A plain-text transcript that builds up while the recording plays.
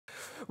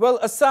Well,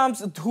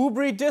 Assam's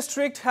Dhubri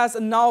district has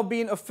now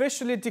been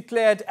officially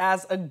declared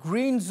as a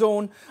green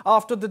zone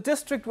after the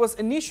district was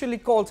initially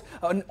called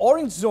an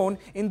orange zone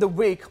in the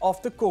wake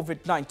of the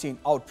COVID-19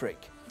 outbreak.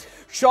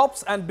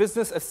 Shops and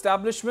business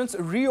establishments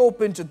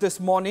reopened this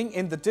morning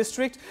in the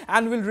district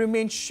and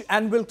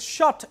will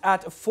shut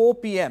at 4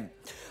 p.m.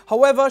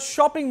 However,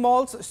 shopping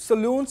malls,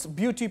 saloons,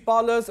 beauty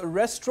parlors,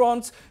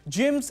 restaurants,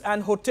 gyms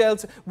and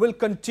hotels will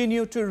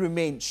continue to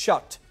remain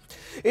shut.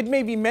 It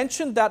may be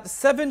mentioned that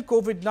 7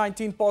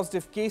 COVID-19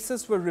 positive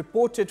cases were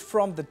reported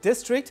from the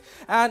district,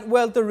 and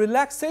well, the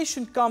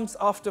relaxation comes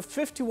after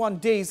 51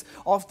 days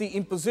of the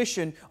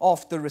imposition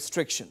of the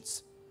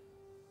restrictions.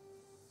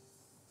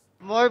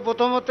 মই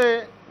প্রথমতে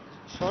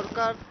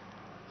সরকার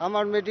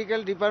আমার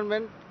medical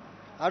department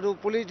আর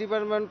police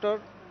ডিপার্টমেন্টর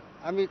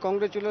আমি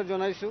congratulate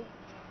জানাইছো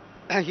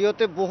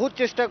হিয়তে বহুত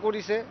চেষ্টা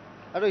কৰিছে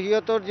আৰু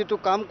হিয়তৰ যেটো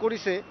কাম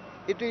কৰিছে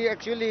এটো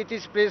একচুয়ালি ইট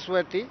ইজ প্ৰেস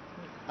ওয়াৰ্থি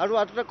আৰু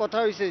আটা কথা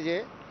হৈছে যে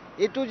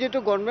এটো যেটো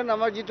গভৰ্নমেন্ট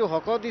আমাৰ যেটো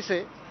হক দিছে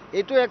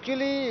এটো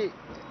একচুয়ালি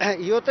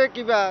হিয়তে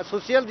কিবা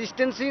সোশ্যাল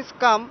ডিস্টেন্সিং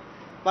কাম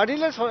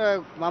পাৰিলে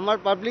আমাৰ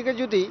পাবলিকে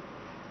যদি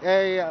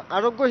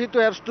আৰোগ্য হিটো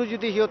এপছটো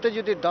যদি হিয়তে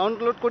যদি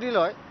ডাউনলোড কৰি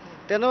লয়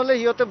তেনেহলে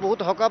হিয়তে বহুত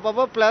হকা পাব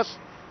প্লাস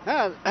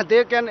দে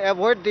ক্যান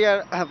এভয়েড দেয়ার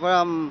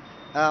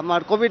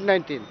আমাৰ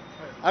কোভিড-19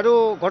 আৰু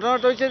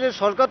ঘটনাটো হৈছে যে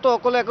সৰকাৰ তো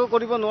অকলে একো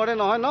কৰিব নোৱাৰে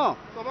নহয় ন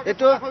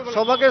এটো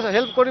সবাকে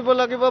হেল্প কৰিব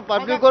লাগিব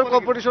পাবলিকৰ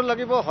কোঅপাৰেশন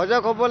লাগিব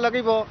হজাগ হ'ব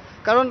লাগিব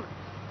কাৰণ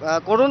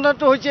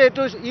করোনাটো হৈছে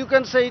এটো U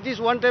can say it is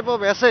one type of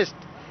asset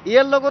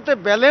ইয়াৰ লগতে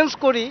ব্যালেন্স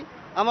কৰি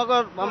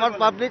हमारे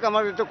पब्लिक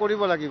हमारे तो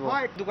करीब लगी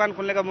दुकान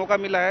खोलने का मौका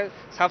मिला है।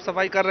 साफ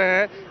सफाई कर रहे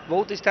हैं।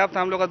 बहुत स्टाफ था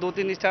हम लोग का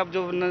 2-3 स्टाफ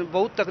जो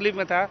बहुत तकलीफ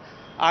में था।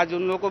 आज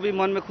उन लोगों को भी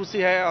मन में खुशी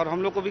है और हम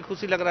लोग को भी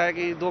खुशी लग रहा है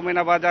कि 2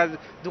 महीना बाद आज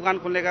दुकान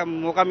खोलने का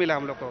मौका मिला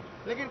हम लोग को।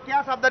 लेकिन क्या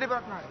सावधानी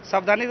बरतना है?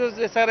 सावधानी तो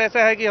सर ऐसा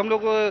है कि हम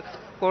लोग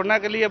कोरोना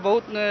के लिए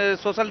बहुत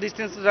सोशल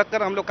डिस्टेंस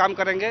रखकर हम लोग काम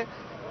करेंगे।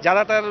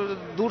 ज़्यादातर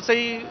दूर से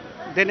ही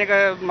देने का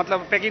मतलब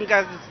पैकिंग का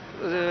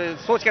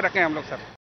सोच के रखें हम लोग सर।